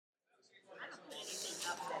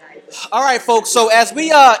All right, folks. So as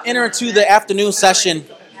we enter into the afternoon session,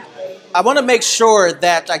 I want to make sure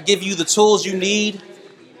that I give you the tools you need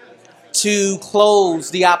to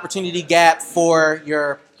close the opportunity gap for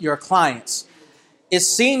your clients. It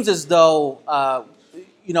seems as though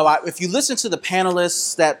if you listen to the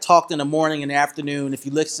panelists that talked in the morning and the afternoon, if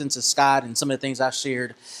you listen to Scott and some of the things I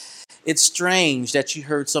shared, it's strange that you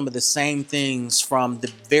heard some of the same things from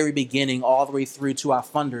the very beginning all the way through to our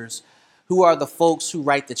funders, who are the folks who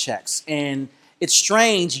write the checks. And it's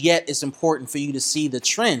strange, yet it's important for you to see the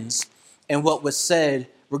trends and what was said,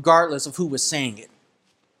 regardless of who was saying it.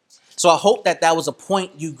 So I hope that was a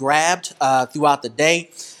point you grabbed throughout the day.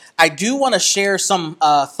 I do want to share some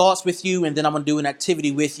thoughts with you, and then I'm going to do an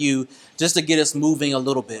activity with you just to get us moving a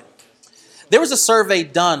little bit. There was a survey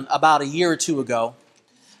done about a year or two ago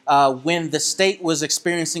when the state was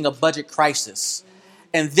experiencing a budget crisis.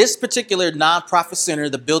 And this particular nonprofit center,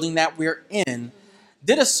 the building that we're in,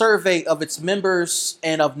 did a survey of its members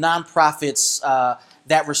and of nonprofits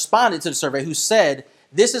that responded to the survey, who said,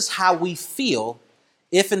 this is how we feel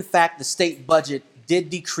if, in fact, the state budget did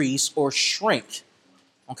decrease or shrink.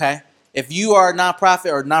 Okay? If you are a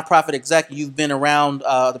nonprofit or nonprofit exec, you've been around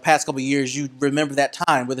the past couple of years, you remember that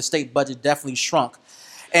time where the state budget definitely shrunk.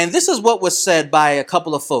 And this is what was said by a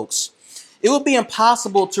couple of folks. It would be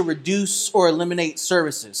impossible to reduce or eliminate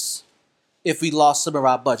services if we lost some of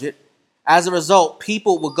our budget. As a result,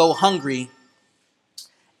 people would go hungry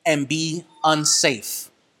and be unsafe.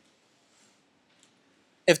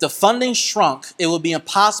 If the funding shrunk, it would be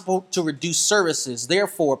impossible to reduce services.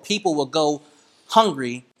 Therefore, people will go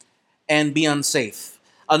hungry and be unsafe.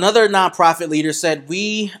 Another nonprofit leader said,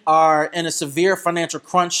 we are in a severe financial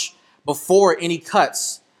crunch before any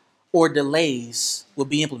cuts or delays will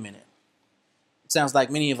be implemented. It sounds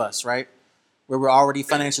like many of us, right? Where we're already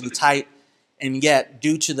financially tight, and yet,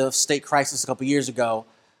 due to the state crisis a couple years ago,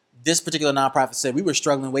 this particular nonprofit said we were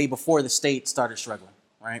struggling way before the state started struggling,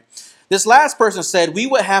 right? This last person said we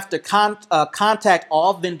would have to contact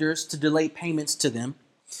all vendors to delay payments to them.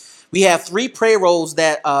 We have 3 payrolls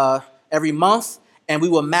that every month, and we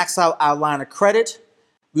will max out our line of credit.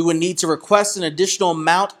 We would need to request an additional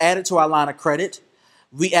amount added to our line of credit.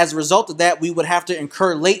 As a result of that, we would have to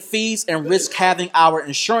incur late fees and risk having our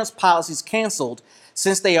insurance policies canceled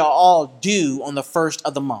since they are all due on the first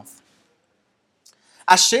of the month.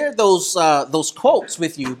 I shared those quotes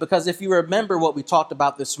with you because if you remember what we talked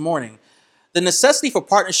about this morning, the necessity for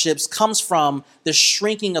partnerships comes from the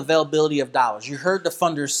shrinking availability of dollars. You heard the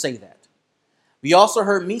funders say that. We also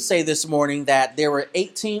heard me say this morning that there were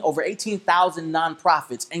over 18,000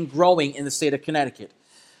 nonprofits and growing in the state of Connecticut.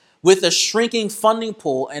 With a shrinking funding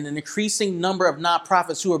pool and an increasing number of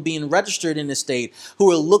nonprofits who are being registered in the state,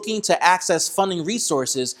 who are looking to access funding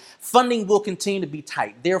resources, funding will continue to be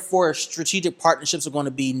tight. Therefore, strategic partnerships are going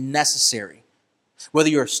to be necessary. Whether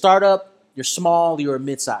you're a startup, you're small, you're a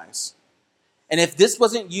midsize. And if this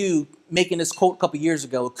wasn't you making this quote a couple years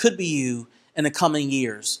ago, it could be you in the coming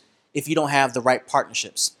years if you don't have the right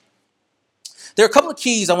partnerships. There are a couple of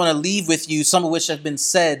keys I want to leave with you, some of which have been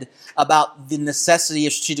said about the necessity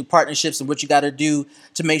of strategic partnerships and what you got to do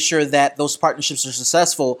to make sure that those partnerships are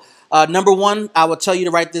successful. Number one, I will tell you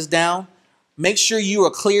to write this down. Make sure you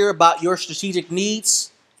are clear about your strategic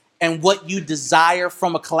needs and what you desire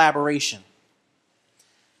from a collaboration.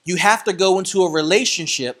 You have to go into a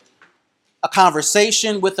relationship, a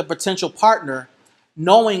conversation with a potential partner,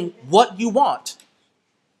 knowing what you want.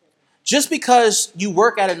 Just because you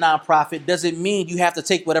work at a nonprofit doesn't mean you have to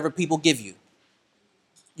take whatever people give you.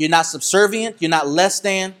 You're not subservient. You're not less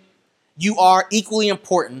than. You are equally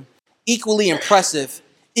important, equally impressive,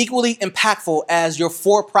 equally impactful as your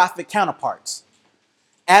for-profit counterparts.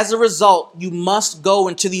 As a result, you must go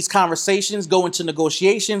into these conversations, go into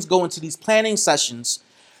negotiations, go into these planning sessions,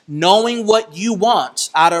 knowing what you want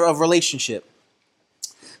out of a relationship.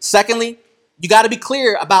 Secondly, you got to be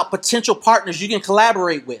clear about potential partners you can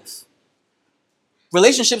collaborate with.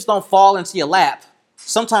 Relationships don't fall into your lap.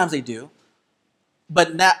 Sometimes they do,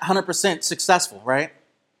 but not 100% successful, right?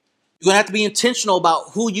 You're going to have to be intentional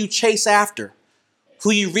about who you chase after,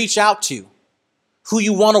 who you reach out to, who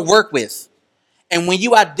you want to work with. And when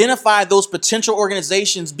you identify those potential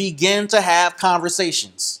organizations, begin to have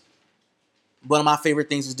conversations. One of my favorite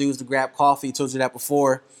things to do is to grab coffee. I told you that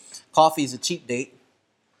before. Coffee is a cheap date.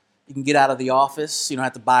 You can get out of the office. You don't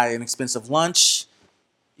have to buy an expensive lunch.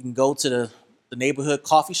 You can go to the neighborhood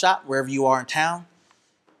coffee shop, wherever you are in town,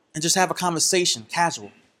 and just have a conversation, casual,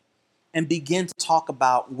 and begin to talk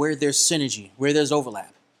about where there's synergy, where there's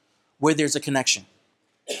overlap, where there's a connection.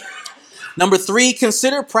 Number 3,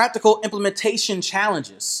 consider practical implementation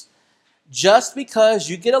challenges. Just because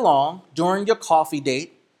you get along during your coffee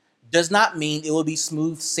date does not mean it will be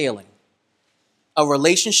smooth sailing. A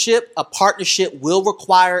relationship, a partnership will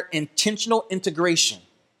require intentional integration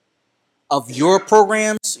of your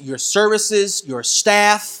programs, your services, your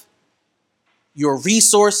staff, your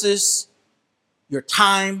resources, your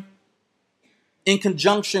time, in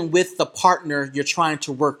conjunction with the partner you're trying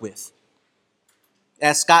to work with.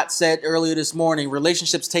 As Scott said earlier this morning,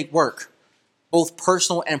 relationships take work, both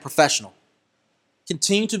personal and professional.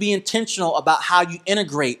 Continue to be intentional about how you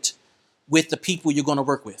integrate with the people you're going to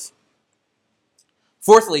work with.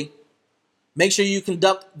 Fourthly, make sure you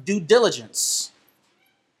conduct due diligence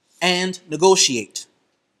and negotiate.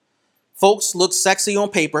 Folks look sexy on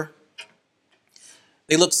paper.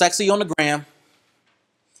 They look sexy on the gram.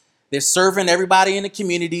 They're serving everybody in the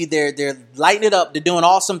community. They're lighting it up. They're doing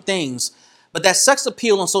awesome things. But that sex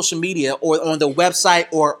appeal on social media or on the website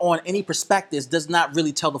or on any prospectus does not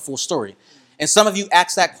really tell the full story. And some of you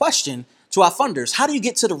ask that question to our funders. How do you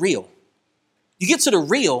get to the real? You get to the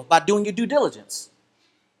real by doing your due diligence.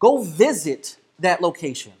 Go visit that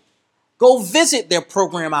location. Go visit their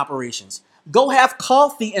program operations. Go have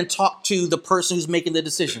coffee and talk to the person who's making the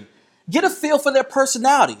decision. Get a feel for their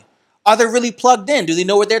personality. Are they really plugged in? Do they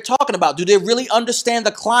know what they're talking about? Do they really understand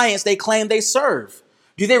the clients they claim they serve?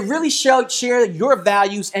 Do they really share your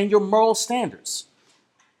values and your moral standards?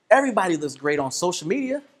 Everybody looks great on social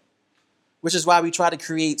media, which is why we try to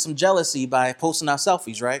create some jealousy by posting our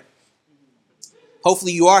selfies, right?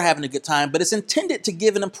 Hopefully you are having a good time, but it's intended to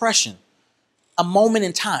give an impression, a moment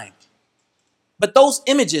in time. But those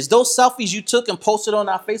images, those selfies you took and posted on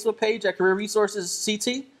our Facebook page at Career Resources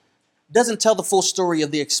CT, doesn't tell the full story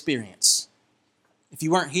of the experience. If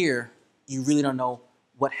you weren't here, you really don't know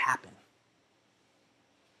what happened.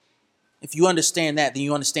 If you understand that, then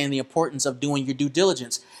you understand the importance of doing your due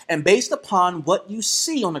diligence. And based upon what you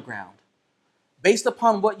see on the ground, based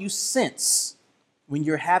upon what you sense when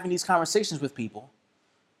you're having these conversations with people,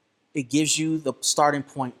 it gives you the starting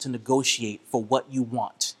point to negotiate for what you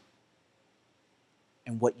want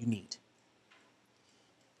and what you need.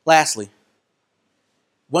 Lastly,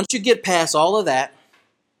 once you get past all of that,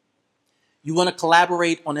 you want to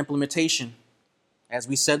collaborate on implementation, as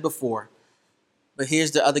we said before. But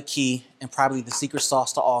here's the other key and probably the secret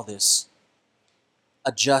sauce to all this.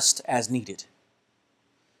 Adjust as needed.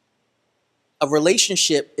 A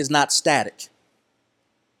relationship is not static.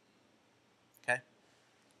 Okay?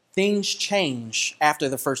 Things change after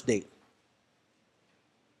the first date.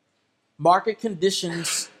 Market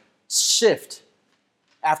conditions shift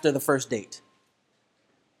after the first date.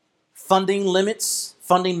 Funding limits,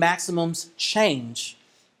 funding maximums change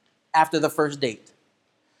after the first date.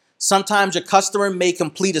 Sometimes your customer may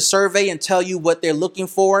complete a survey and tell you what they're looking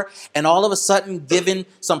for, and all of a sudden, given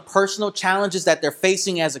some personal challenges that they're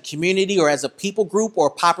facing as a community or as a people group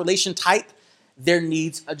or population type, their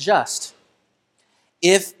needs adjust.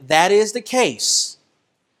 If that is the case,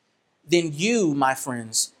 then you, my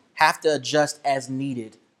friends, have to adjust as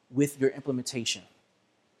needed with your implementation.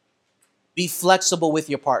 Be flexible with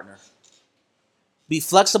your partner. Be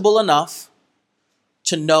flexible enough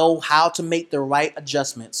to know how to make the right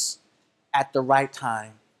adjustments at the right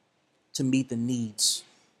time to meet the needs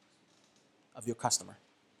of your customer.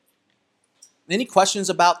 Any questions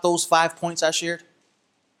about those 5 points I shared?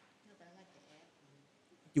 No, but I'd like to add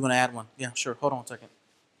one. You want to add one? Yeah, sure. Hold on a second.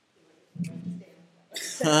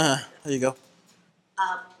 There you go.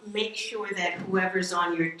 Make sure that whoever's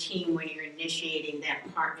on your team when you're initiating that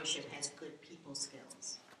partnership has good people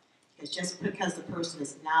skills. Because just because the person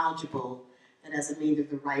is knowledgeable, that doesn't mean they're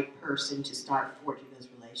the right person to start forging those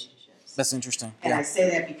relationships. That's interesting. And I say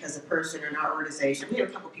that because a person in our organization, we have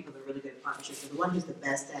a couple of people that are really good at partnerships, but the one who's the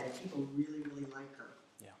best at it, people really, really like her.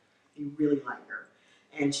 Yeah. They really like her.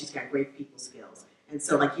 And she's got great people skills. And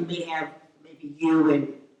so like you may have maybe you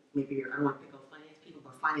and maybe I don't want to pick on finance people,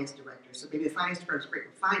 but finance directors. So maybe the finance director is great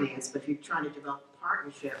with finance, but if you're trying to develop a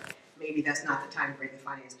partnership, maybe that's not the time to bring the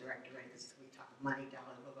finance director in because we talk money,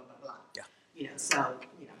 dollars, blah, blah, blah, blah. Yeah.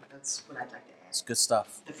 That's what I'd like to add. It's good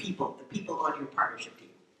stuff. The people on your partnership team.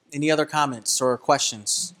 Any other comments or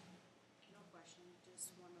questions? No question.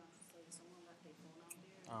 Just want to say someone left their phone out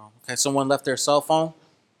there. Oh, okay, someone left their cell phone,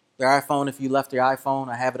 their iPhone. If you left your iPhone,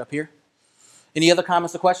 I have it up here. Any other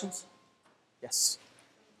comments or questions? Yes.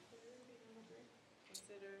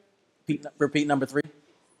 Repeat number 3.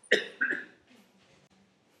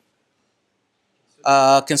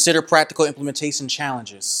 Consider practical implementation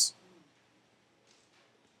challenges.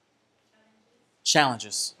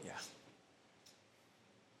 Challenges, yeah.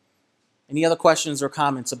 Any other questions or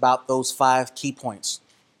comments about those 5 key points?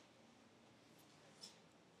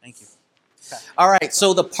 Thank you. Okay. All right,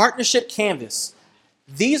 so the partnership canvas.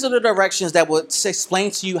 These are the directions that will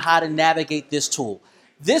explain to you how to navigate this tool.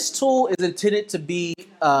 This tool is intended to be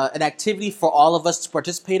an activity for all of us to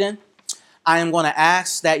participate in. I am going to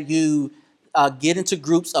ask that you get into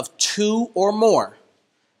groups of 2 or more.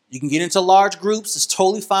 You can get into large groups, it's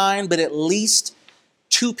totally fine, but at least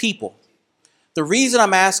 2 people. The reason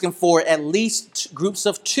I'm asking for at least groups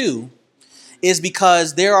of 2 is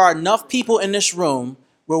because there are enough people in this room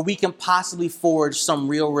where we can possibly forge some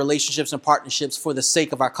real relationships and partnerships for the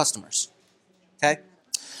sake of our customers. Okay?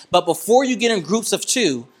 But before you get in groups of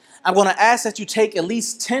 2, I'm going to ask that you take at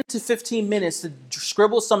least 10 to 15 minutes to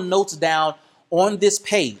scribble some notes down on this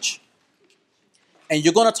page. And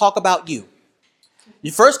you're going to talk about you.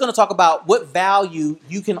 You're first going to talk about what value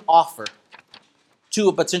you can offer to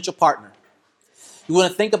a potential partner. You want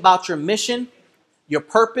to think about your mission, your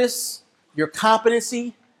purpose, your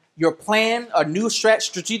competency, your plan, a new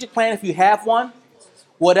strategic plan if you have one.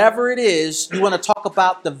 Whatever it is, you want to talk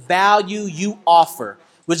about the value you offer,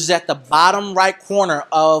 which is at the bottom right corner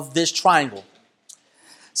of this triangle.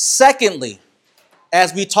 Secondly,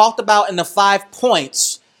 as we talked about in the 5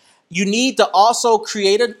 points, you need to also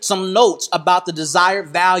create some notes about the desired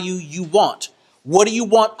value you want. What do you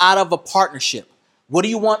want out of a partnership? What do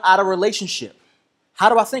you want out of a relationship? How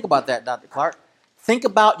do I think about that, Dr. Clark? Think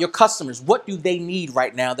about your customers. What do they need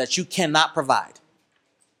right now that you cannot provide?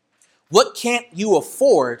 What can't you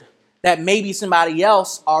afford that maybe somebody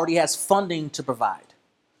else already has funding to provide?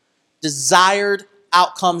 Desired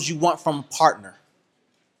outcomes you want from a partner.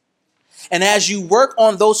 And as you work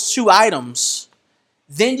on those 2 items,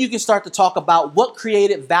 then you can start to talk about what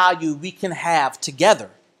created value we can have together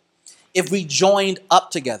if we joined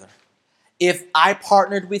up together. If I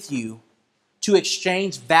partnered with you to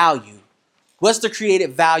exchange value, what's the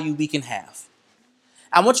created value we can have?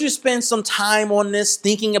 I want you to spend some time on this,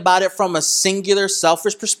 thinking about it from a singular,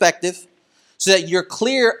 selfish perspective so that you're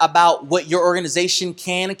clear about what your organization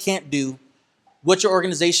can and can't do, what your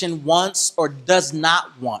organization wants or does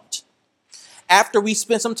not want. After we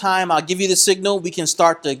spend some time, I'll give you the signal. We can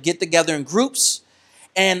start to get together in groups.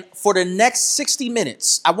 And for the next 60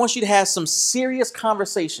 minutes, I want you to have some serious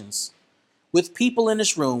conversations with people in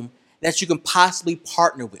this room that you can possibly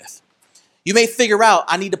partner with. You may figure out,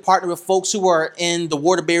 I need to partner with folks who are in the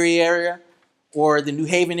Waterbury area or the New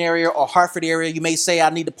Haven area or Hartford area. You may say, I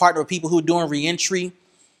need to partner with people who are doing reentry,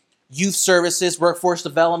 youth services, workforce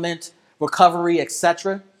development, recovery,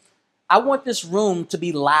 etc. I want this room to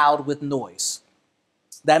be loud with noise.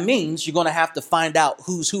 That means you're going to have to find out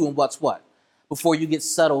who's who and what's what before you get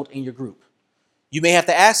settled in your group. You may have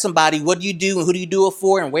to ask somebody, what do you do and who do you do it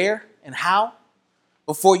for and where and how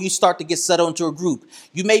before you start to get settled into a group.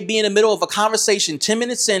 You may be in the middle of a conversation 10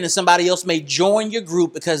 minutes in and somebody else may join your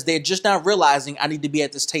group because they're just not realizing I need to be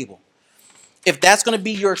at this table. If that's going to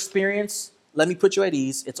be your experience, let me put you at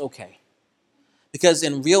ease. It's okay. Because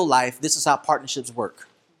in real life, this is how partnerships work.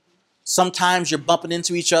 Sometimes you're bumping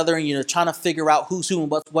into each other and you're trying to figure out who's who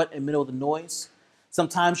and what's what in the middle of the noise.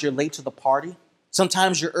 Sometimes you're late to the party.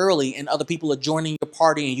 Sometimes you're early and other people are joining your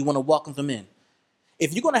party and you want to welcome them in.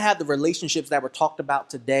 If you're going to have the relationships that were talked about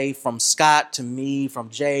today, from Scott to me, from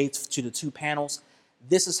Jay to the 2 panels,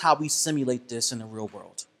 this is how we simulate this in the real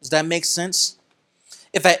world. Does that make sense?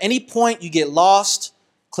 If at any point you get lost,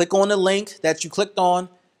 click on the link that you clicked on,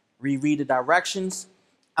 reread the directions.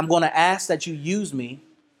 I'm going to ask that you use me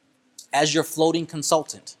as your floating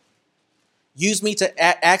consultant. Use me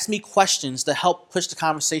to ask me questions to help push the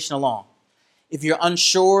conversation along. If you're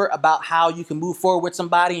unsure about how you can move forward with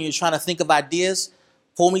somebody and you're trying to think of ideas,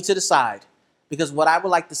 pull me to the side. Because what I would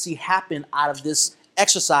like to see happen out of this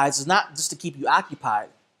exercise is not just to keep you occupied,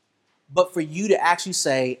 but for you to actually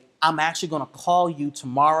say, I'm actually going to call you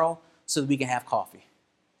tomorrow so that we can have coffee.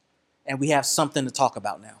 And we have something to talk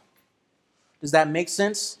about now. Does that make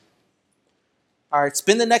sense? All right,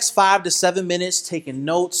 spend the next 5 to 7 minutes taking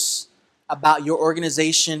notes about your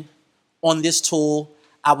organization on this tool.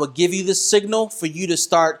 I will give you the signal for you to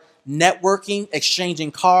start networking,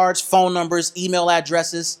 exchanging cards, phone numbers, email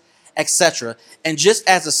addresses, etc. And just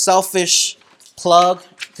as a selfish plug,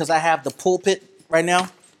 because I have the pulpit right now,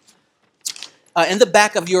 in the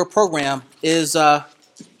back of your program is a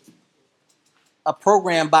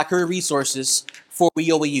program by Career Resources for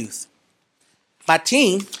WIOA youth. My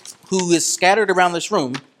team, who is scattered around this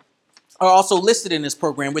room, are also listed in this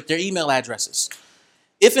program with their email addresses.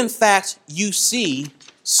 If in fact you see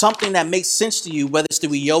something that makes sense to you, whether it's the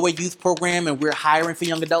WIOA youth program and we're hiring for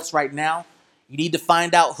young adults right now, you need to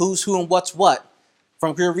find out who's who and what's what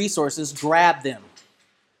from Career Resources, grab them,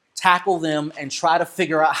 tackle them, and try to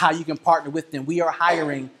figure out how you can partner with them. We are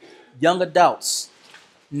hiring young adults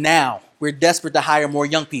now. We're desperate to hire more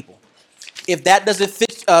young people. If that doesn't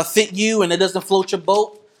fit you and it doesn't float your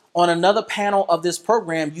boat, on another panel of this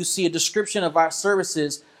program, you see a description of our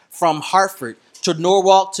services from Hartford to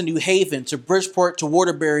Norwalk to New Haven to Bridgeport to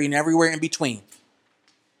Waterbury and everywhere in between.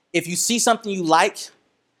 If you see something you like,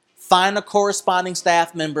 find a corresponding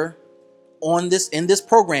staff member in this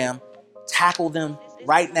program, tackle them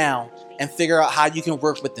right now, and figure out how you can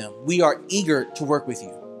work with them. We are eager to work with you.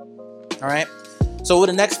 All right? So over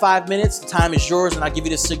the next 5 minutes, the time is yours, and I'll give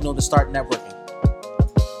you the signal to start networking.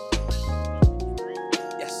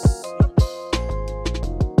 Yes.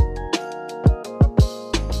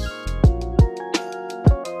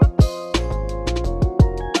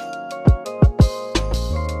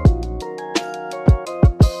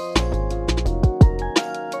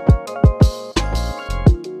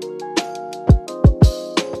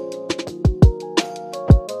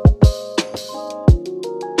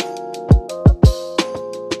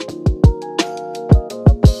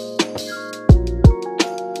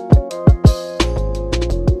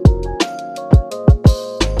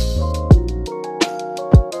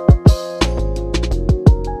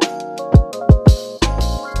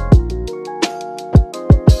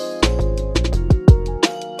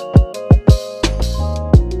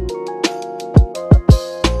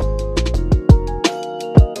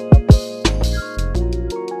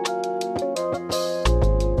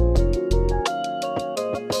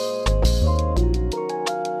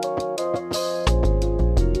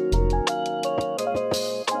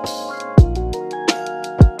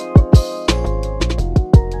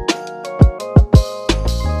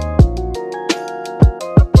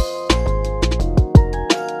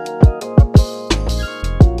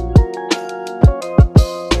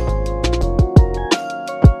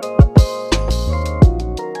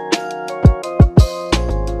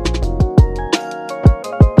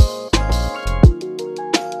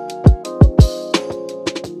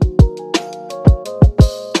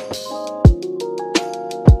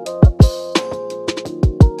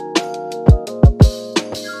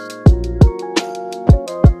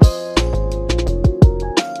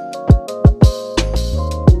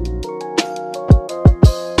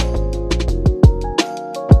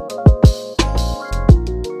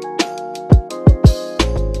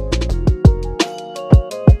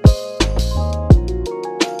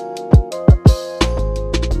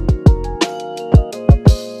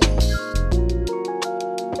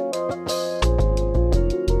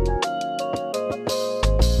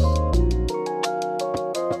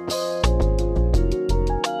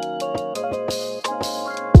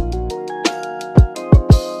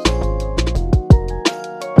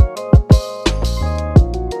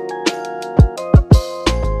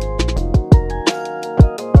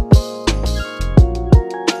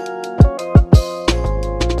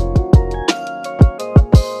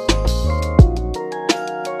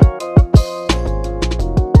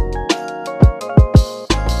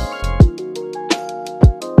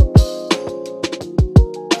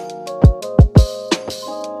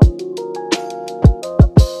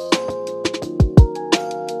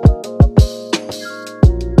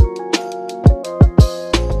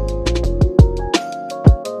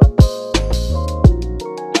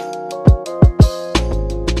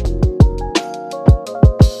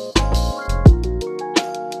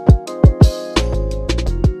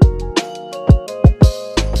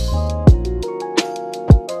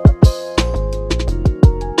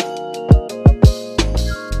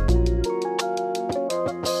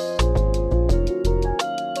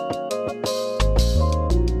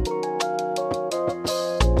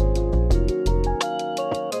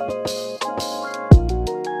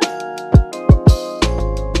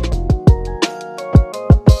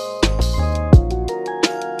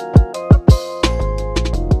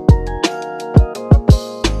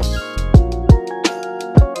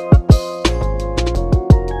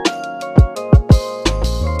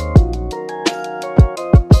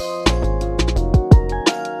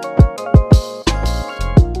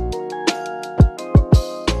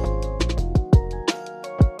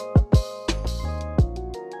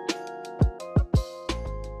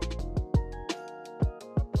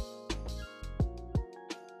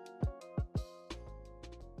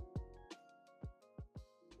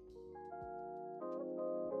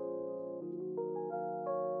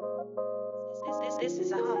 This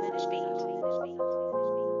is a homage beat.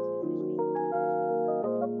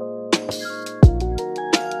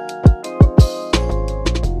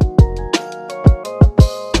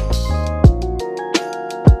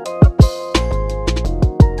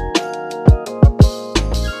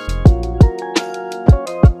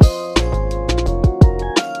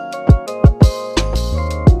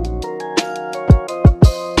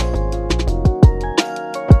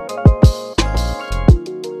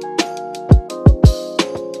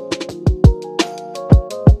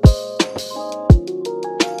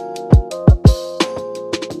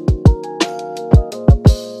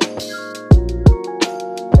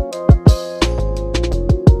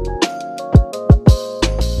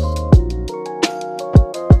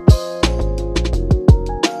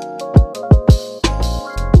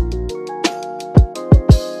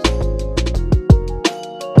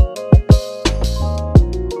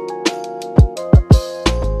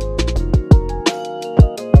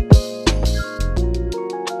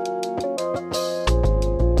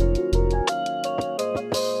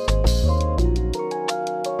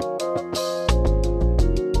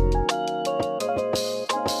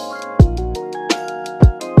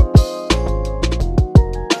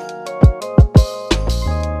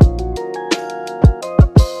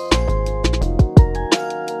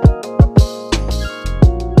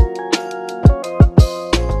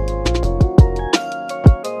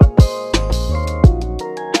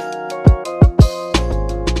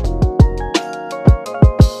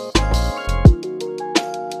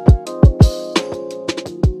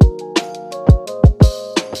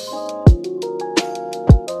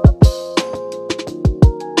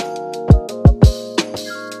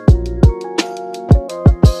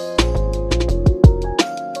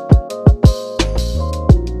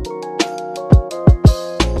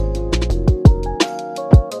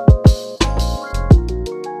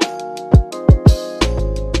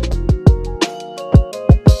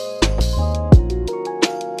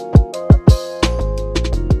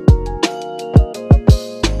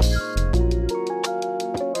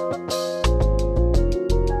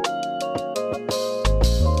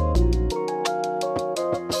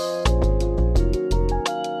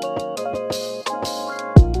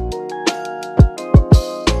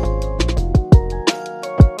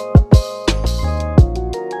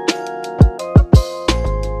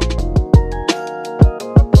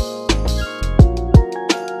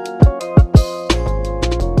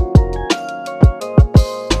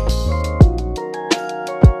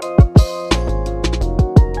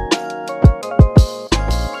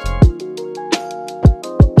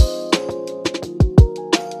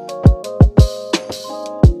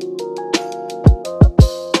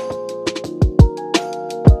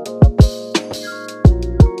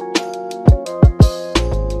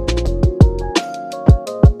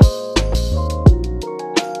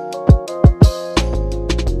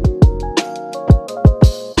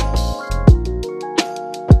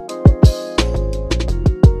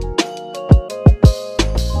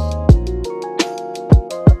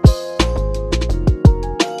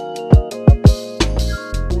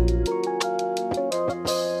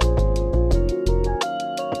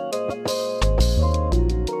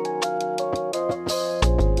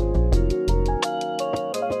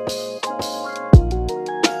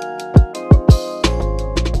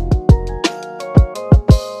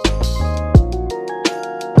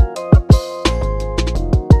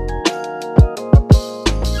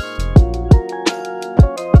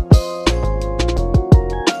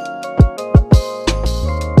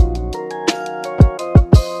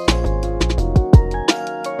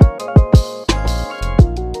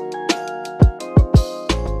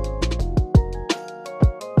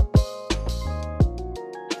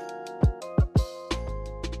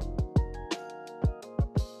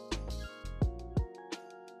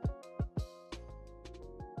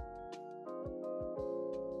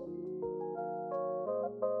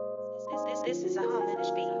 This is a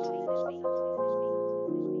homage beat.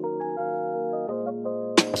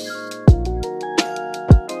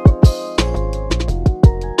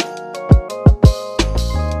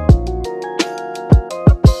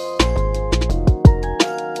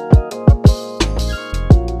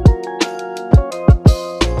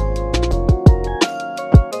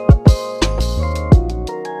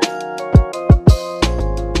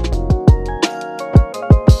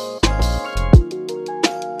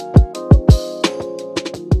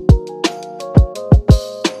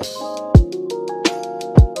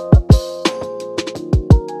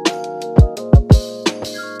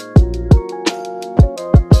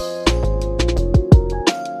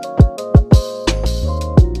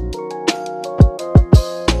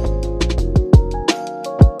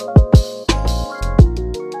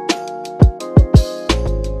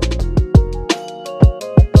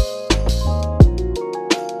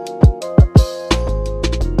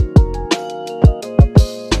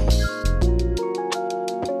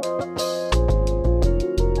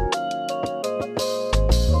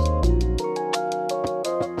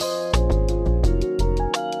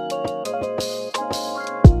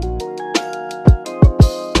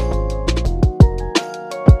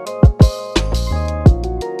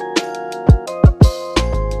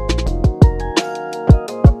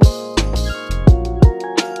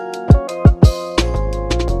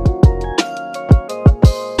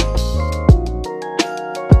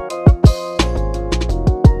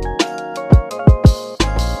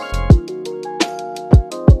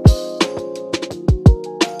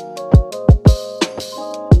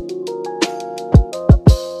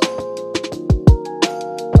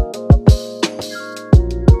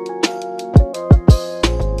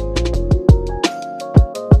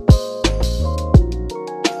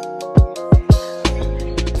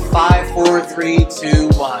 3, 2,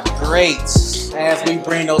 1. Great. As we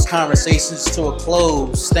bring those conversations to a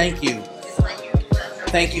close, thank you.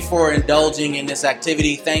 Thank you for indulging in this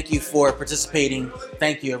activity. Thank you for participating.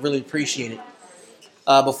 Thank you. I really appreciate it.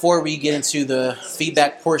 Before we get into the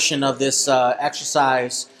feedback portion of this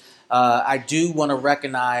exercise, I do want to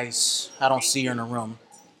recognize, I don't see her in the room.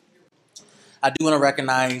 I do want to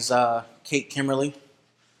recognize Kate Kimberly.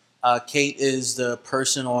 Kate is the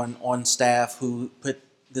person on staff who put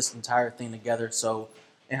this entire thing together. So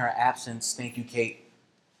in her absence, thank you, Kate.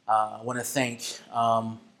 I want to thank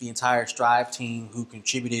the entire Strive team who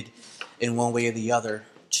contributed in one way or the other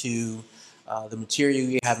to the material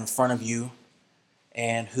you have in front of you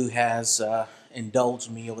and who has indulged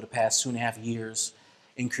me over the past 2.5 years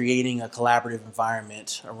in creating a collaborative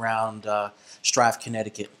environment around Strive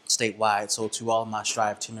Connecticut statewide. So to all of my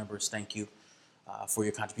Strive team members, thank you for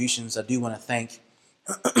your contributions. I do want to thank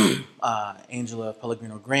Angela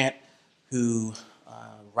Pellegrino Grant, who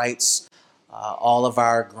writes all of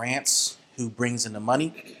our grants, who brings in the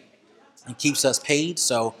money and keeps us paid.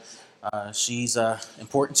 So she's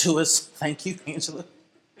important to us. Thank you, Angela.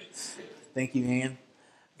 Thank you, Ann,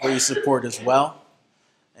 for your support as well.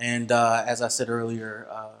 And as I said earlier,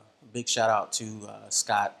 a big shout out to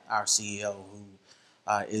Scott, our CEO,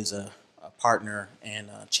 who is a partner and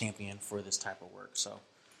a champion for this type of work. So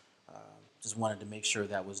just wanted to make sure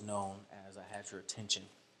that was known as I had your attention.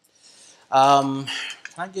 Can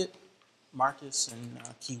I get Marcus and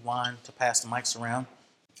Kiwan to pass the mics around?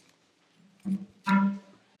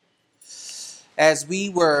 As we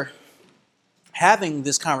were having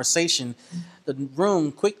this conversation, the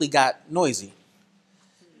room quickly got noisy.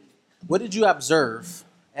 What did you observe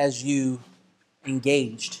as you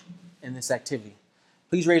engaged in this activity?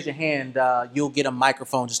 Please raise your hand. You'll get a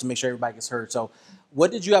microphone just to make sure everybody gets heard. So what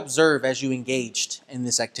did you observe as you engaged in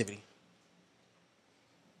this activity?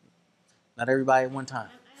 Not everybody at one time.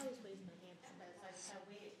 I always raise my hand because I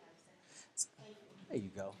waited 5 seconds. There you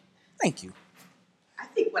go. Thank you. I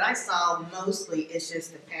think what I saw mostly is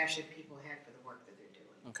just the passion people had for the work that they're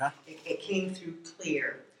doing. Okay. It came through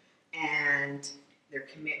clear, and their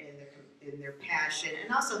commitment and their passion,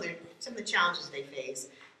 and also some of the challenges they face.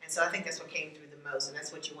 And so I think that's what came through the most, and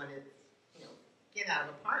that's what you want to, get out of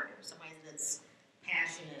a partner, somebody that's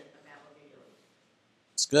passionate about what they're doing.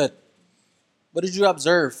 It's good. What did you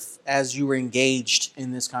observe as you were engaged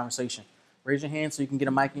in this conversation? Raise your hand so you can get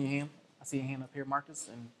a mic in your hand. I see a hand up here, Marcus,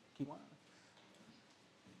 and Kiwan.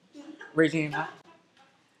 Raise your hand.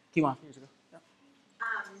 Kiwan, here you go. Yep.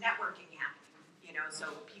 Networking happening, so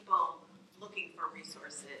people looking for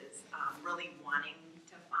resources, really wanting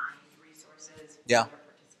to find resources for Yeah. their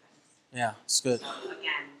participants. Yeah, it's good. So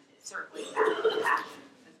again, it's certainly that passion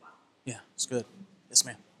as well. Yeah, it's good. Yes,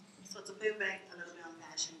 ma'am. So to put back a little bit on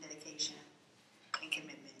passion, dedication, and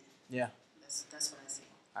commitment. Yeah, That's what I see.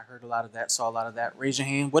 I I heard a lot of that, saw a lot of that. Raise your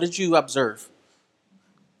hand. What did you observe?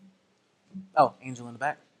 Oh, Angel in the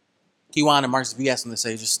back. Kiwan and Marcus, if you ask them to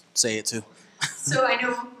say, just say it too. So I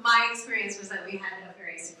know my experience was that we had a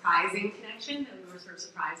very surprising connection, and we were sort of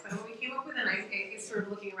surprised by what we came up with. And I sort of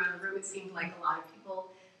looking around the room, it seemed like a lot of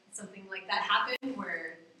people, something like that happened,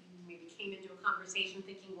 where you maybe came into a conversation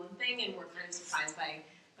thinking one thing, and were kind of surprised by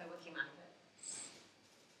what came out of it.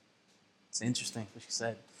 It's interesting what she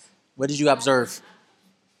said. What did you observe?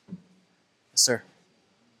 Yes, sir.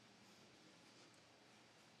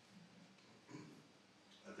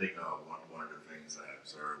 I think one of the things I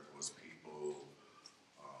observed was people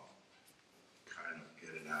kind of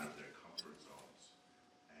getting out of their comfort zones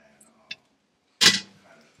and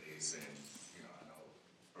kind of facing, I know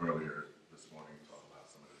earlier this morning we talked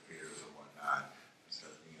about some of the fears and whatnot,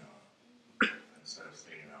 instead of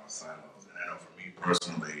staying in our silos. And I know for me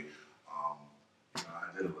personally,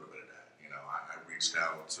 I did a little bit of that. I reached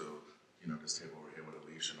out to, this table over here with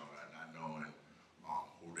Alicia, not knowing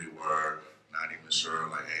who they were, not even sure,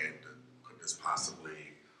 like, hey, could this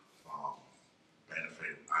possibly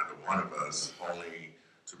benefit either one of us, only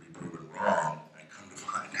to be proven wrong and come to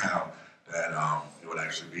find out that it would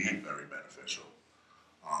actually be very beneficial.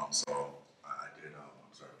 So I did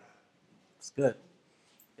observe that. It's good.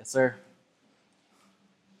 Yes, sir.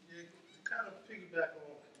 Yeah, to kind of piggyback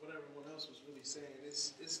on what everyone else was really saying,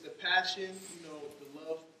 it's the passion, the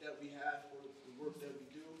love that we have for the work that we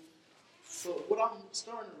do. So what I'm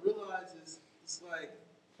starting to realize is it's like,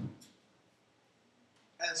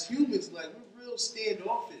 as humans, like, we're real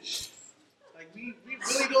standoffish. Like, we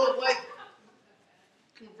really don't like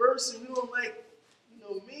conversing. We don't like,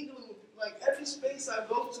 mingling with, like, every space I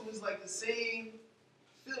go to is like the same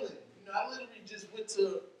feeling. I literally just went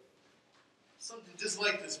to something just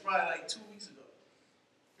like this probably like 2 weeks ago.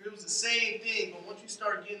 It was the same thing, but once you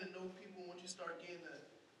start getting to know people, once you start getting to,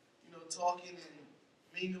 talking and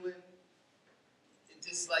mingling, it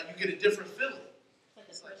just like you get a different feeling. Like a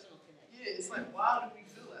personal connection. Yeah, it's like, why do we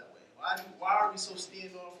feel that way? Why are we so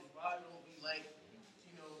standoffish? Why don't we like,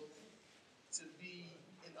 to be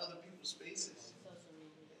in other people's spaces? Social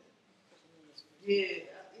media.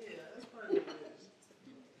 Yeah, that's part of what it is.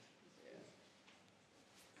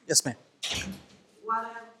 Yes, ma'am.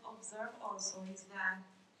 What I've observed also is that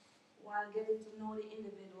while getting to know the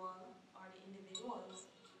individual or the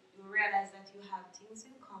individuals, you realize that you have things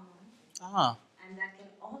in common, and that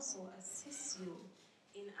can also assist you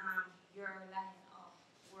in your line of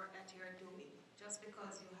work that you're doing. Just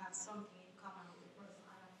because you have something in common with a person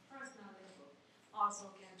on a personal level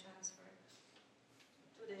also can transfer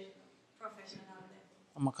to the professional level.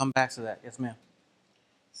 I'm going to come back to that. Yes, ma'am.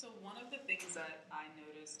 So one of the things that I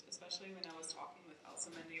noticed, especially when I was talking with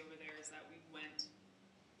Elsa Mendy over there, is that we went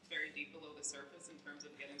very deep below the surface in terms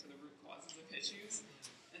of getting to the root causes of issues.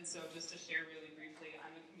 And so just to share really briefly,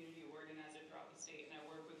 I'm a community organizer throughout the state, and I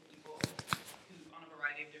work with people on a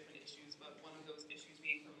variety of different issues, but one of those issues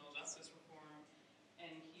being criminal justice reform. And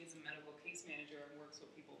he is a medical case manager and works with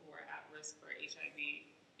people who are at risk for HIV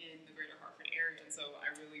in the greater Hartford area. And so I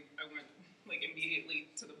went like immediately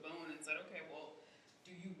to the bone and said, okay, well,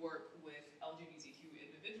 do you work with LGBTQ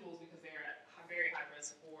individuals because they're at very high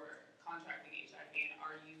risk for contracting HIV? And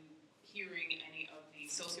are you hearing any of the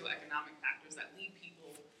socioeconomic factors that lead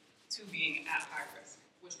people to being at high risk,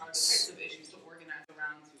 which are the types of issues to organize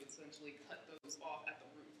around to essentially cut those off at the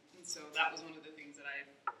root? And so that was one of the things that I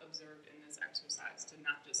observed in this exercise, to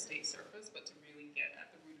not just stay surface, but to really get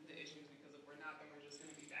at the root of the issues, because if we're not, then we're just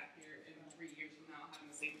going to be back here in 3 years from now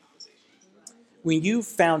having the same conversations. When you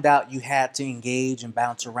found out you had to engage and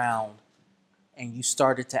bounce around and you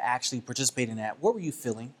started to actually participate in that, what were you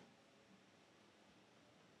feeling?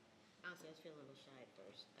 Honestly, I was feeling a little shy at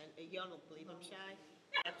first. And y'all don't believe I'm shy?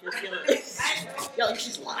 I was feeling, y'all,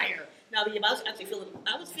 she's a liar. No, but I was actually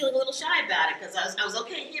I was feeling a little shy about it, because I was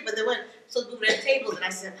okay here, but then when so moving at tables, and I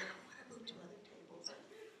said, I don't want to move to other tables. I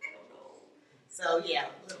don't know. So yeah,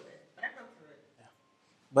 a little bit, but I broke through it. Yeah.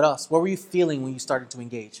 What else? What were you feeling when you started to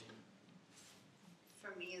engage?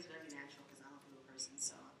 For me, it's very natural because I'm a blue person,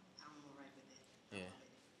 so I'm all right with it. Yeah.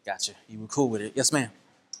 Gotcha. You were cool with it. Yes, ma'am.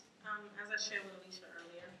 As I shared with Alicia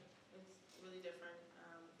earlier, it's really different.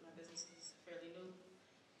 My business is fairly new,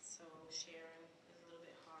 so sharing is a little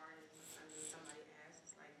bit hard. And when somebody asks,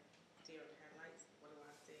 it's like deer in the headlights. What do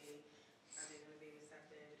I say? Are they going to be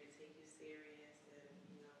receptive? Do they take you serious? And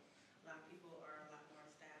a lot of people are a lot more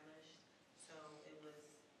established, so people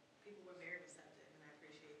were very receptive, and I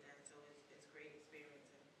appreciate that. So it's great experience.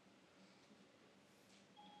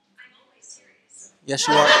 I'm always serious. Yes,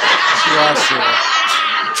 you are. You are serious.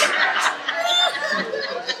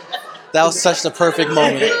 That was such the perfect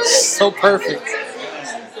moment. So perfect.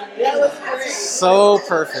 So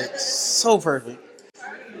perfect. So perfect.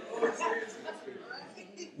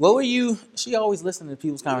 What were you? She always listening to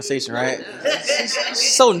people's conversation, right?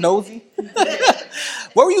 She's so nosy.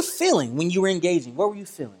 What were you feeling when you were engaging? What were you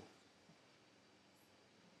feeling?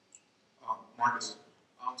 Marcus.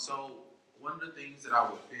 So one of the things that I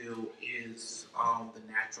would feel is the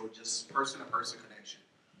natural, just person-to-person connection.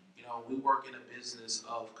 You know, we work in a business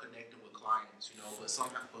of connecting with clients. You know, but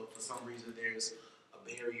for some reason there's a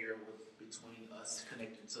barrier between us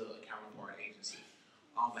connecting to a counterpart agency.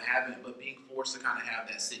 But being forced to kind of have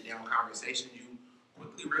that sit-down conversation, you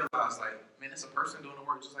quickly realize, like, man, it's a person doing the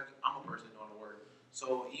work, just like I'm a person doing the work.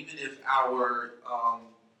 So even if our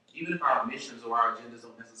missions or our agendas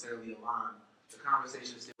don't necessarily align, the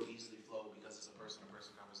conversation still easily flow because it's a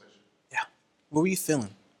person-to-person conversation. Yeah. What were you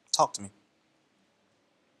feeling? Talk to me.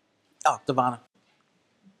 Oh, Devonna.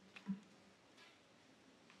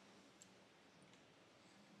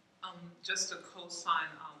 Just to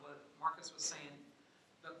co-sign on what Marcus was saying,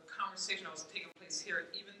 the conversation that was taking place here,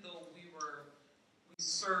 even though we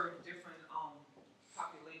served different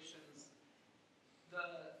populations,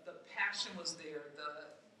 the passion was there.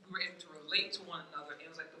 We were able to relate to one another. And it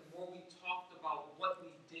was like the more we talked about what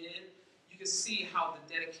we did, you could see how the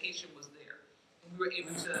dedication was there. And we were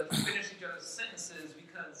able to finish each other's sentences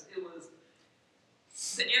because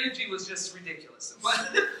the energy was just ridiculous.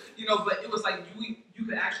 But but it was like you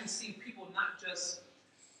could actually see people not just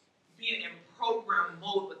being in program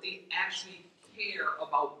mode, but they actually care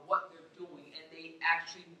about what they're doing and they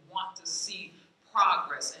actually want to see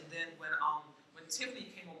progress. And then when Tiffany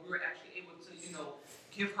came over, we were actually able to,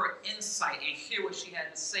 give her insight and hear what she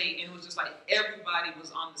had to say. And it was just like everybody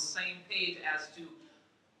was on the same page as to,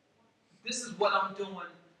 this is what I'm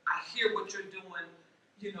doing. I hear what you're doing.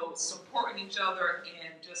 Supporting each other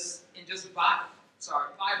and just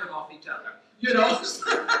vibing off each other. And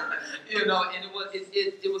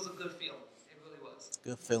it was a good feeling. It really was.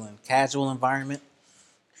 Good feeling. Casual environment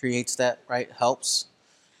creates that, right? Helps.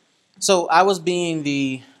 So I was being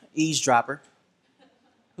the eavesdropper.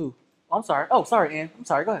 Who? Oh, I'm sorry. Oh, sorry, Ann. I'm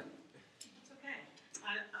sorry. Go ahead. It's okay.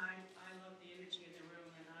 I love the energy in the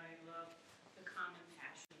room, and I love the common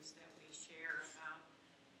passions that we share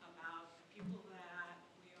about the people that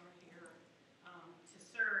we are here to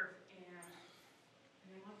serve. And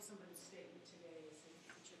I love somebody's statement today is that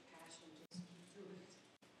it's your passion, just keep doing it.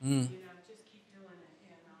 Just keep doing it.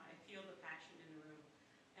 And I feel the passion in the room.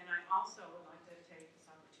 And I also would like to take this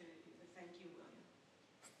opportunity to thank you, William,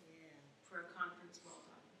 for a conference well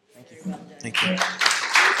done. Thank you. Thank you.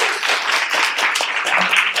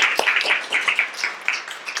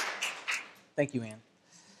 Thank you, Ann.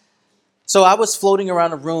 So I was floating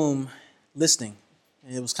around the room listening.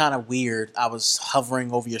 And it was kind of weird. I was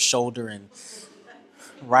hovering over your shoulder and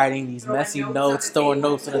writing these messy notes, throwing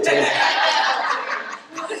notes on the table.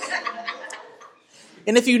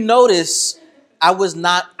 And if you notice, I was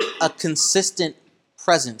not a consistent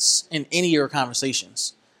presence in any of your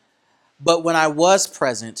conversations. But when I was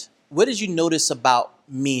present, what did you notice about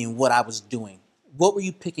me and what I was doing? What were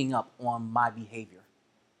you picking up on my behavior?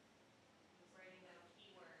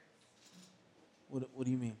 What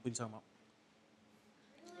do you mean? What are you talking about?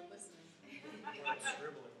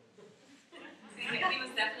 He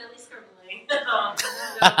was definitely scribbling. He was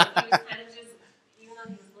kind of just, even though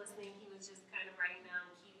he was listening, he was just kind of writing down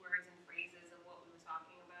keywords and phrases of what we were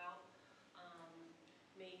talking about.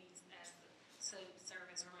 Maybe to serve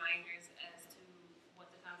as reminders as to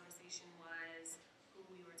what the conversation was, who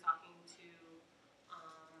we were talking to,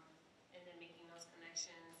 and then making those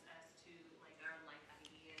connections as to like our life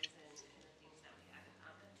ideas and the things that we have in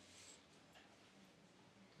common.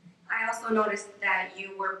 I also noticed that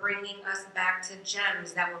you were bringing us back to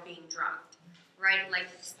gems that were being dropped, right? Like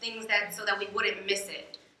things so that we wouldn't miss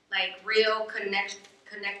it, like real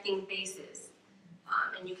connecting bases.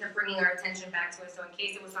 And you kept bringing our attention back to it. So in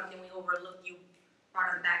case it was something we overlooked, you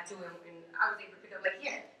brought us back to it, and I was able to pick up, like,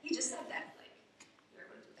 yeah, he just said that. Like, you were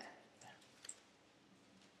able to do that.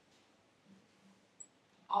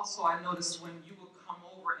 Also, I noticed when you would come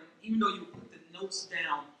over, and even though you put the notes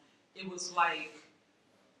down, it was like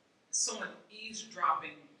someone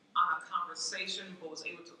eavesdropping on a conversation, but was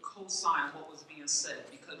able to co-sign what was being said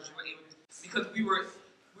because we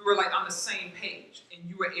were like on the same page, and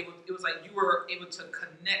it was like you were able to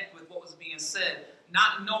connect with what was being said,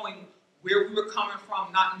 not knowing where we were coming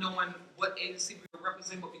from, not knowing what agency we were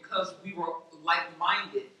representing, but because we were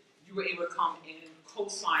like-minded, you were able to come and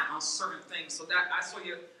co-sign on certain things. So that I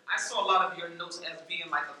saw a lot of your notes as being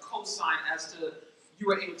like a co-sign as to you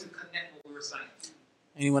were able to connect what we were saying.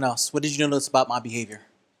 Anyone else? What did you notice about my behavior?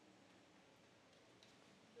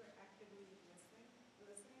 You were actively listening.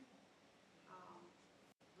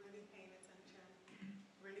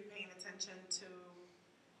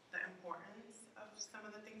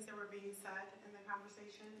 were being said in the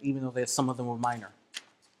conversation. Even though some of them were minor.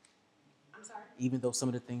 I'm sorry? Even though some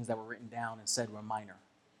of the things that were written down and said were minor.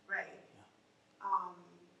 Right.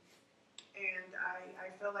 And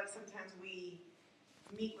I feel like sometimes we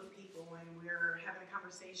meet with people when we're having a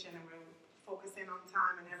conversation and we're focusing on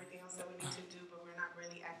time and everything else that we need to do, but we're not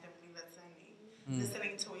really actively listening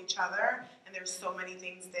to each other. And there's so many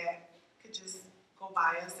things that could just go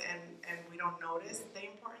by us and we don't notice the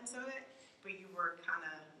importance of it. But you were kind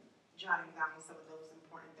of jotting down some of those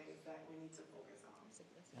important things that we need to focus on.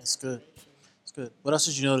 That's good. That's good. What else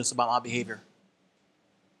did you notice about my behavior?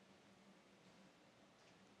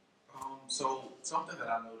 So something that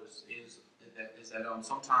I noticed is that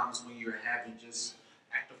sometimes when you're having just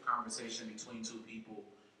active conversation between two people,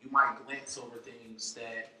 you might glance over things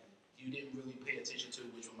that you didn't really pay attention to,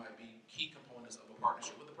 which might be key components of a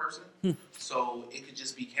partnership with a person. So it could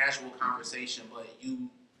just be casual conversation, but you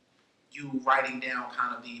writing down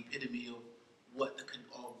kind of the epitome of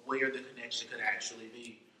where the connection could actually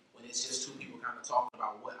be. When it's just two people kind of talking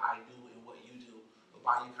about what I do and what you do, but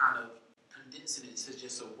by you kind of condensing it to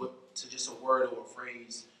just a word or a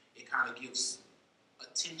phrase, it kind of gives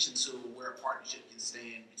attention to where a partnership can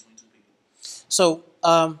stand between two people. So,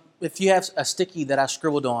 if you have a sticky that I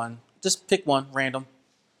scribbled on, just pick one, random,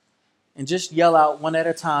 and just yell out one at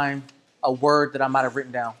a time a word that I might have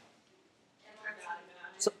written down.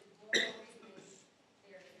 So,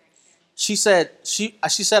 she said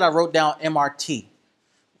I wrote down MRT.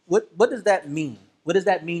 What does that mean? What does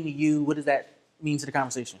that mean to you? What does that mean to the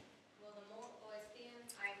conversation?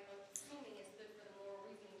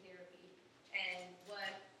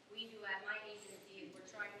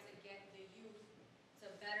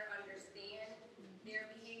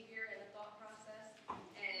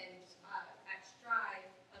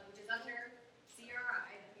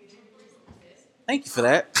 Thank you for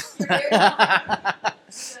that. Because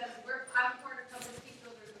I'm part of Compass Peak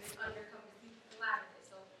Builders, but it's under Compass Peak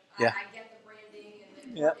Collaborative. So I get the branding and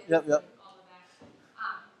the Yep. all of that.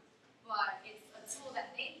 But it's a tool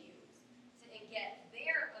that they use to get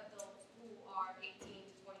their adults who are 18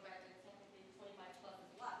 to 25 and technically 25 plus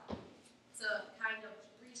as well to kind of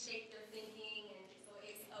reshape their thinking. And so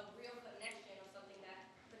it's a real connection of something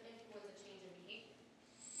that could influence a change in behavior.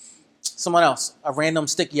 Someone else, a random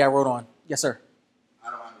sticky I wrote on. Yes, sir. I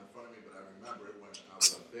don't have it in front of me, but I remember it when I was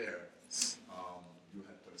up there. You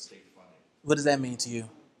had put state funding. What does that mean to you?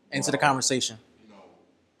 And to the conversation. You know,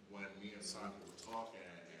 when me and Sandra were talking,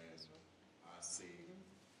 and I see,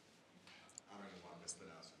 I don't even want to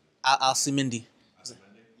mispronounce it. Alcimendi.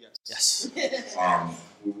 Alcimendi? Yes.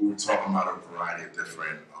 We were talking about a variety of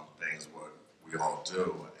different things, what we all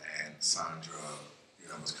do, and Sandra,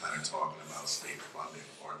 was kind of talking about state funding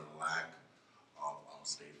or the lack of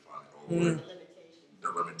state funding, or the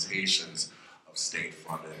limitations of state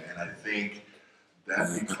funding, and I think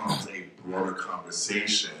that becomes a broader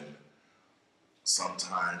conversation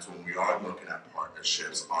sometimes when we are looking at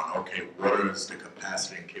partnerships on, okay, what is the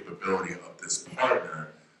capacity and capability of this partner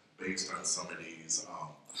based on some of these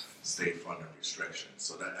state funding restrictions.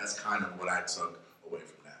 So that's kind of what I took away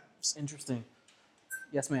from that. It's interesting.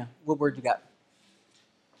 Yes, ma'am. What word you got?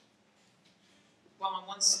 Well, on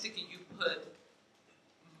one sticky you put,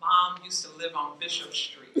 Mom used to live on Bishop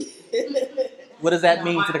Street. What does that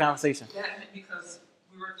mean to the conversation? That meant because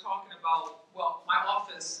we were talking about, well, my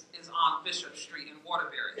office is on Bishop Street in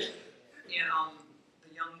Waterbury. And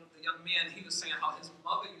the young man, he was saying how his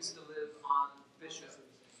mother used to live on Bishop.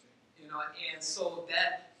 And so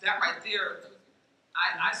that right there,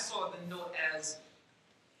 I saw the note as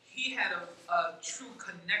he had a true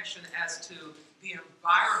connection as to the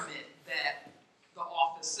environment that the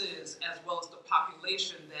office is, as well as the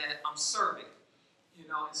population that I'm serving.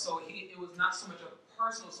 And so it was not so much a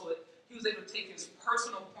personal, so he was able to take his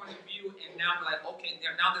personal point of view and now be like, okay,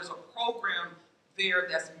 now there's a program there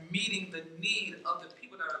that's meeting the need of the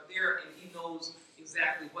people that are there, and he knows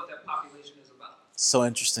exactly what that population is about. So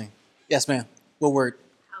interesting. Yes, ma'am. What word?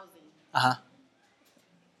 Housing.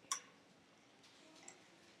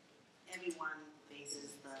 Everyone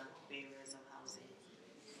faces the barriers of housing.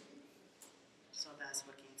 So that's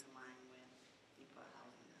what came to mind when you put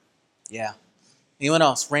housing down. Yeah. Anyone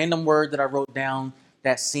else? Random word that I wrote down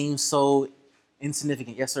that seems so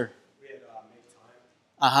insignificant. Yes, sir. We had make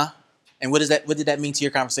time. And what did that mean to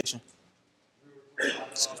your conversation? We were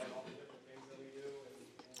talking about all the different things that we do, and we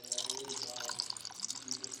just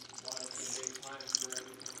wanted to make time for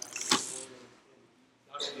everything that we're doing, and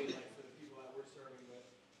not only for the people that we're serving, but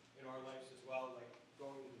in our lives as well.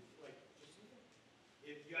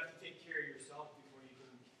 If you have to take care of yourself before you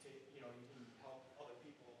can you can help other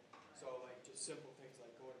people. So just simple things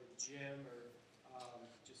like going to the gym or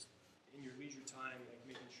just in your leisure time, like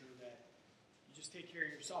making sure that you just take care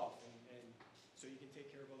of yourself, and so you can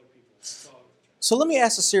take care of other people. That's all. So let me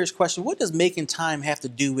ask a serious question. What does making time have to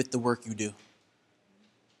do with the work you do?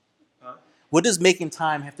 Huh? What does making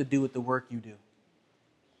time have to do with the work you do?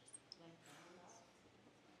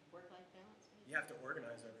 You have to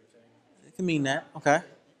organize everything. It can mean that. Okay.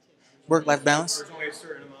 Work-life balance. There's only a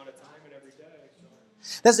certain amount of time in every day.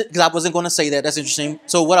 So. That's it, because I wasn't going to say that. That's interesting.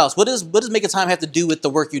 So what else? What does making time have to do with the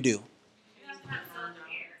work you do?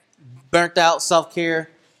 Burnt out, self-care.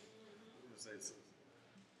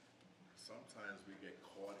 Sometimes we get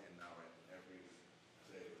caught in our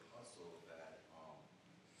everyday hustle that,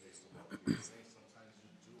 based on what you're saying, sometimes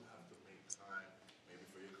you do have to make time, maybe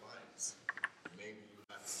for your clients.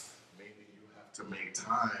 Maybe you have to make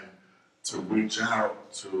time to reach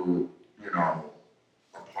out to,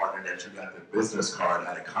 a partner that you got their business card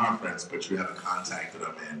at a conference, but you haven't contacted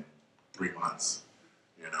them in 3 months.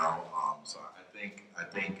 So I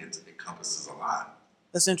think it encompasses a lot.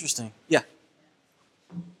 That's interesting. Yeah.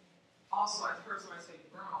 Also, I've heard somebody say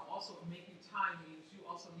burnout. Also, making time means you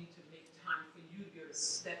also need to make time for you to be able to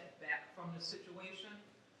step back from the situation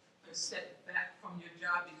and step back from your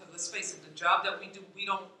job. Because let's face it, the job that we do, we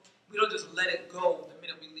don't just let it go the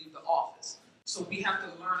minute we leave the office. So we have to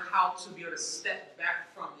learn how to be able to step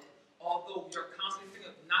back from it. Although we are constantly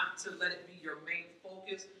thinking of not to let it be your main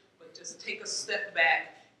focus, but just take a step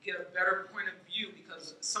back, get a better point of view,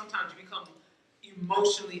 because sometimes you become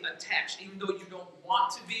emotionally attached. Even though you don't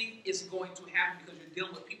want to be, it's going to happen because you're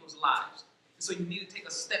dealing with people's lives. And so you need to take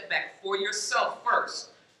a step back for yourself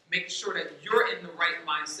first. Make sure that you're in the right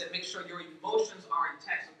mindset. Make sure your emotions are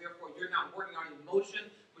intact. So therefore, you're not working on emotion,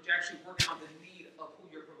 but you're actually working on the need of who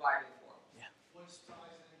you're providing for. Yeah. Which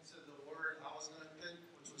ties into the word I was going to pick,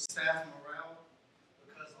 which was staff morale,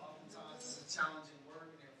 because oftentimes it's a challenging work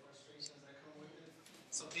and there are frustrations that come with it.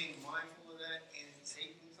 So being mindful of that and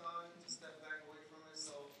taking time to step back away from it.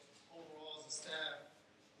 So overall, as a staff,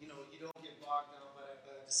 you don't get bogged down by that,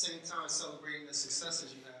 but at the same time, celebrating the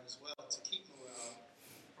successes you have as well to keep morale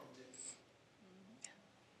from dipping.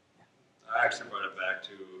 I actually brought it back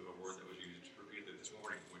to a word that was used repeatedly this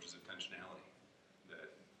morning, which is intentionality.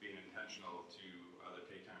 That being intentional to either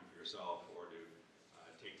take time for yourself or to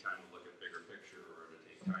take time to look at bigger picture, or to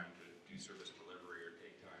take time to do service delivery, or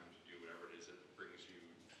take time to do whatever it is that brings you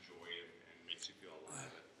joy and makes you feel alive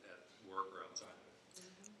at work or outside of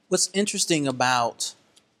it. What's interesting about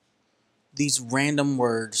these random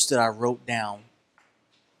words that I wrote down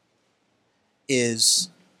is,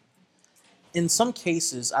 in some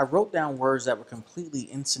cases, I wrote down words that were completely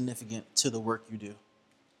insignificant to the work you do.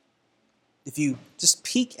 If you just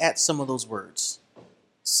peek at some of those words,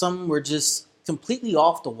 some were just completely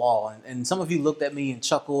off the wall. And some of you looked at me and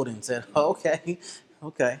chuckled and said, oh,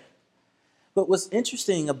 okay. But what's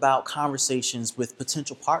interesting about conversations with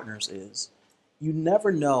potential partners is you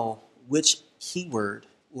never know which keyword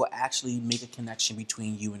will actually make a connection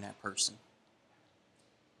between you and that person.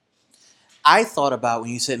 I thought about, when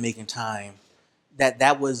you said making time,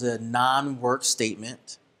 that was a non-work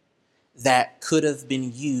statement that could have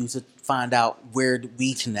been used to find out where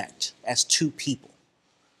we connect as two people.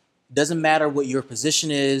 Doesn't matter what your position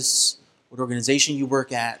is, what organization you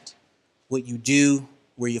work at, what you do,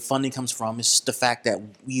 where your funding comes from. It's just the fact that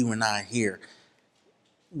you and I here,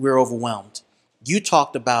 we're overwhelmed. You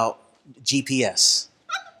talked about GPS.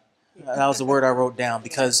 That was the word I wrote down,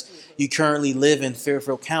 because you currently live in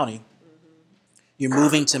Fairfield County. You're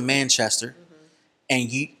moving to Manchester, and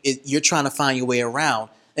you're trying to find your way around.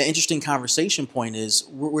 An interesting conversation point is,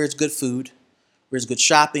 where's good food? Where's good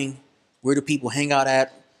shopping? Where do people hang out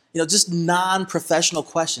at? Just non-professional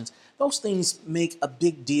questions. Those things make a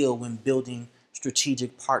big deal when building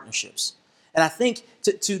strategic partnerships. And I think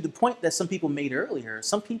to the point that some people made earlier,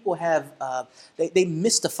 some people have, they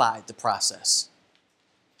mystified the process.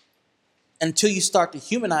 Until you start to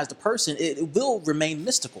humanize the person, it will remain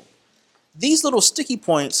mystical. These little sticky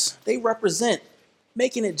points, they represent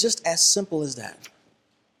making it just as simple as that.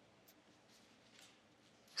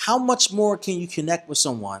 How much more can you connect with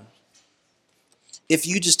someone if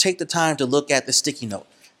you just take the time to look at the sticky note?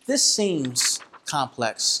 This seems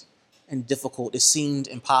complex and difficult. It seemed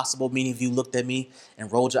impossible. Many of you looked at me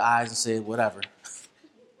and rolled your eyes and said, whatever.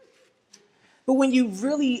 But when you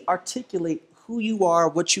really articulate who you are,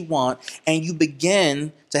 what you want, and you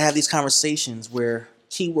begin to have these conversations where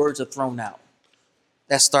keywords are thrown out,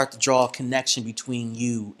 that start to draw a connection between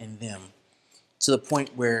you and them, to the point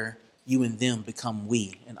where you and them become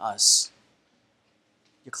we and us.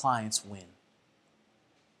 Your clients win.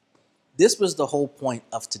 This was the whole point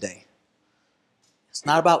of today. It's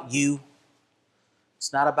not about you.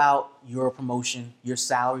 It's not about your promotion, your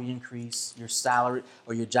salary increase, your salary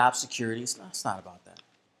or your job security. It's not about that.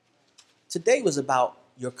 Today was about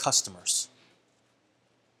your customers.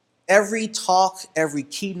 Every talk, every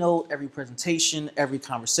keynote, every presentation, every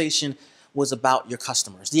conversation was about your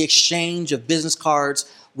customers. The exchange of business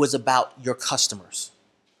cards was about your customers.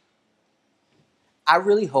 I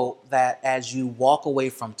really hope that as you walk away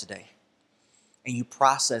from today and you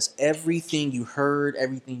process everything you heard,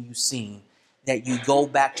 everything you've seen, that you go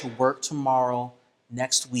back to work tomorrow,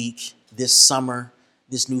 next week, this summer,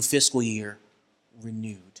 this new fiscal year,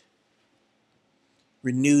 renewed.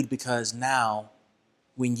 Renewed because now,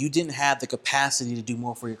 when you didn't have the capacity to do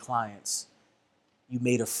more for your clients, you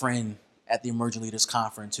made a friend at the Emerging Leaders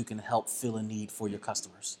Conference who can help fill a need for your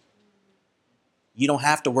customers. You don't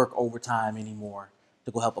have to work overtime anymore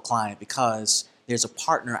to go help a client because there's a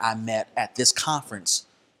partner I met at this conference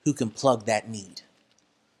who can plug that need.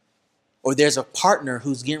 Or there's a partner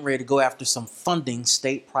who's getting ready to go after some funding,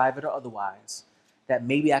 state, private, or otherwise, that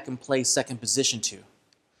maybe I can play second position to,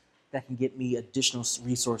 that can get me additional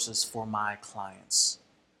resources for my clients.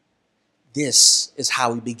 This is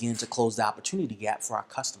how we begin to close the opportunity gap for our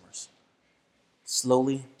customers.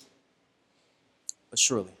 Slowly, but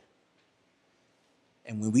surely.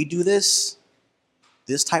 And when we do this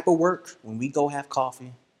type of work, when we go have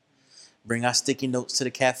coffee, bring our sticky notes to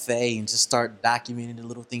the cafe and just start documenting the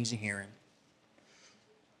little things you're hearing,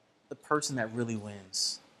 the person that really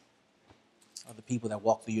wins are the people that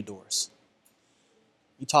walk through your doors.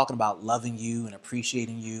 You're talking about loving you and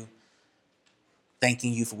appreciating you,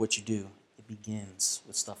 thanking you for what you do. It begins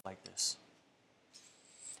with stuff like this.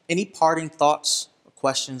 Any parting thoughts or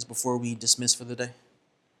questions before we dismiss for the day?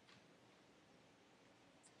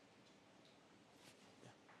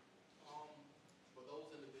 For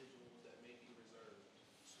those individuals that may be reserved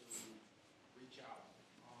to reach out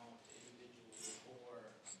to individuals or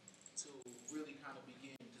to really kind of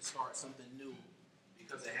begin to start something new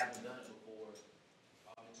because they haven't done it before,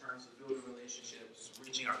 in terms of building relationships,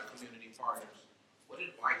 reaching out to community partners, what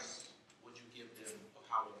advice would you give them of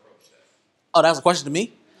how to approach that? Oh, that was a question to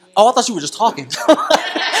me? Oh, I thought you were just talking.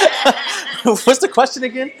 What's the question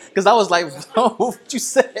again? Because I was like, what you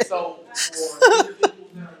said? So, for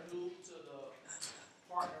individuals that are new to the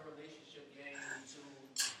partner relationship game, to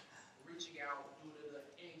reaching out due to the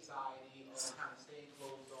anxiety of kind of staying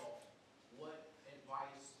closed off, what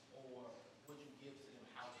advice or would you give to them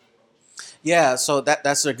how to approach it? Yeah, so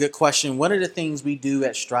that's a good question. One of the things we do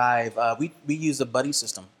at Strive, we use a buddy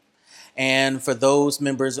system. And for those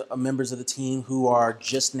members of the team who are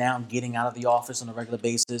just now getting out of the office on a regular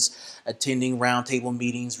basis, attending roundtable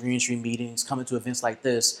meetings, reentry meetings, coming to events like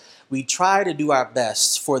this, we try to do our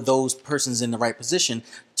best for those persons in the right position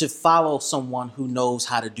to follow someone who knows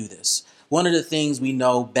how to do this. One of the things we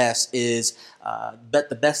know best is that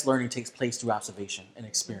the best learning takes place through observation and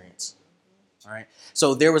experience. All right.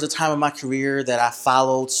 So there was a time in my career that I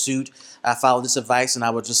followed suit. I followed this advice, and I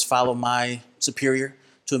would just follow my superior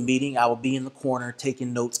to a meeting. I would be in the corner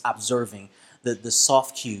taking notes, observing the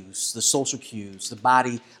soft cues, the social cues, the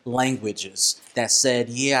body languages that said,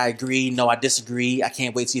 yeah, I agree. No, I disagree. I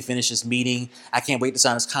can't wait till you finish this meeting. I can't wait to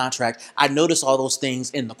sign this contract. I noticed all those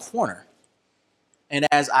things in the corner. And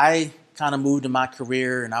as I kind of moved in my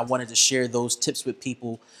career and I wanted to share those tips with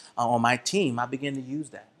people on my team, I began to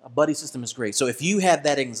use that. A buddy system is great. So if you have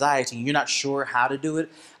that anxiety and you're not sure how to do it,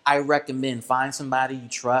 I recommend find somebody you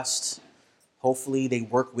trust. Hopefully they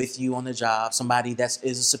work with you on the job, somebody that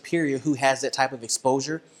is a superior who has that type of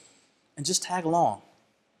exposure, and just tag along.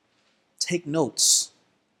 Take notes.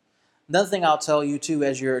 Another thing I'll tell you too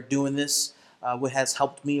as you're doing this, what has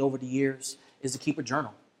helped me over the years is to keep a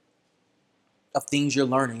journal of things you're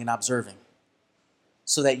learning and observing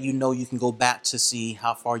so that you know you can go back to see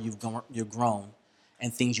how far you've grown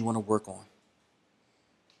and things you want to work on.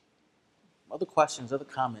 Other questions, other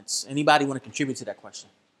comments? Anybody want to contribute to that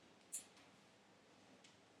question?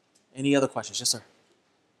 Any other questions? Yes, sir.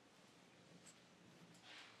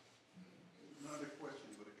 Not a question,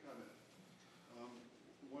 but a comment.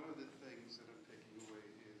 One of the things that I'm taking away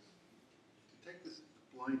is to take this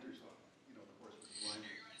blinders off. You know, of course, with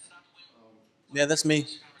blinders. Yeah, that's me.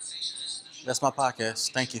 That's my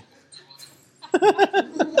podcast. Thank you.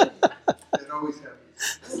 It always happens.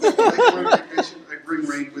 Like on vacation, I bring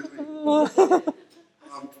rain with me. To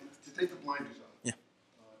take the blinders off. Yeah.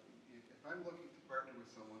 If I'm looking to partner with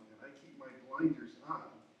someone and I keep my blinders on,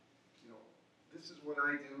 you know, this is what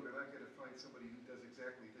I do, and I've got to find somebody who does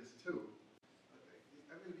exactly this too.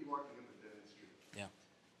 I'm going to be walking up a dead end street. Yeah.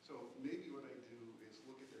 So maybe what I do is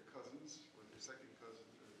look at their cousins or their second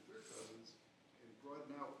cousins or their cousins and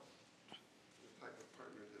broaden out the type of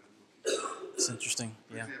partner that I'm looking for. It's interesting.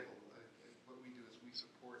 For Yeah. example, what we do is we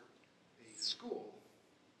support a school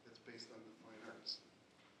that's based on the fine arts.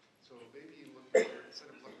 So maybe you look for, instead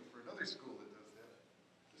of looking for another school that does that,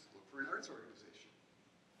 just look for an arts organization.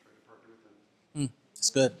 Try to partner with them.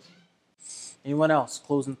 It's good. Anyone else?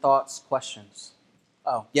 Closing thoughts, questions?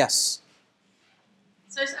 Oh, yes.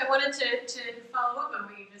 So I wanted to follow up on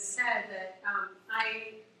what you just said, that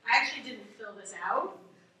I actually didn't fill this out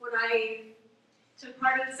when I took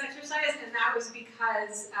part in this exercise, and that was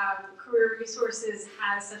because Career Resources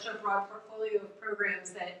has such a broad portfolio of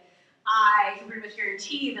programs that I can pretty much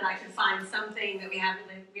guarantee that I could find something that we have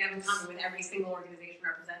in common with every single organization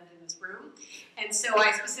represented in this room. And so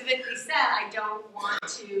I specifically said I don't want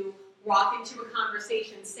to walk into a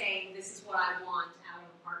conversation saying this is what I want out of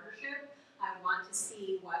a partnership. I want to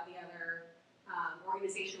see what the other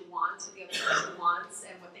organization wants, what the other person wants,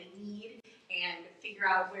 and what they need, and figure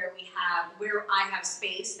out where I have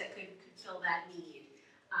space that could fill that need.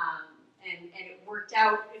 And it worked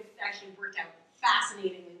out. It actually worked out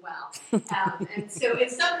fascinatingly well. And so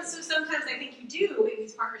sometimes I think you do in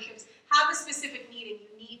these partnerships have a specific need, and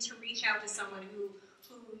you need to reach out to someone who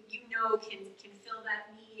you know can fill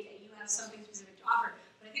that need, and you have something specific to offer.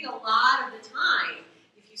 But I think a lot of the time,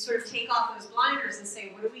 if you sort of take off those blinders and say,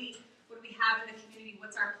 what do we have in the community?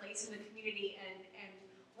 What's our place in the community? And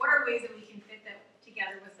what are ways that we can fit that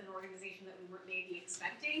together with an organization that we weren't maybe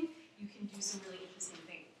expecting? You can do some really interesting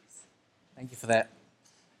things. Thank you for that.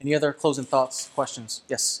 Any other closing thoughts, questions?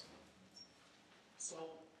 Yes.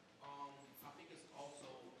 So, I think it's also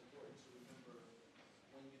important to remember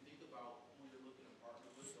when you think about who you're looking to partner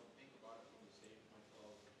with, don't think about it from the standpoint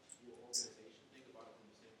of your organization. Think about it from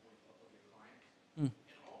the standpoint of your client.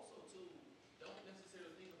 And also, too, don't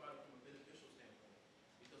necessarily think about it from a beneficial standpoint.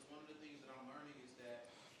 Because one of the things that I'm learning is that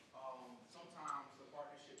sometimes the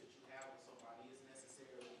partnership that you have with somebody isn't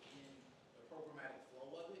necessarily in the programmatic flow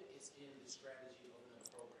of it. It's in the strategy of another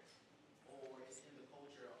program. Or it's in the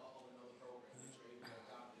culture of another program that you're able to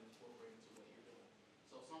adopt and incorporate into what you're doing.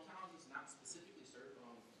 So sometimes it's not specifically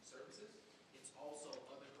services, it's also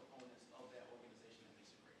other components of that organization that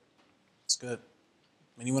makes it great. That's good.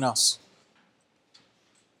 Anyone else?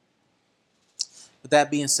 With that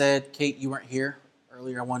being said, Kate, you weren't here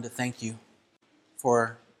earlier. I wanted to thank you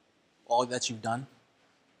for all that you've done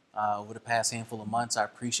over the past handful of months. I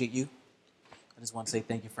appreciate you. I just want to say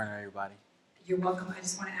thank you in front of everybody. You're welcome. I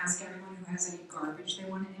just want to ask everyone who has any garbage they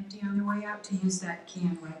want to empty on their way out to use that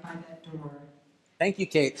can right by that door. Thank you,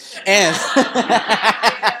 Kate. And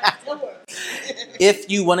if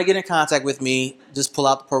you want to get in contact with me, just pull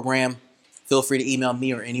out the program. Feel free to email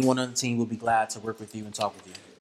me or anyone on the team. We'll be glad to work with you and talk with you.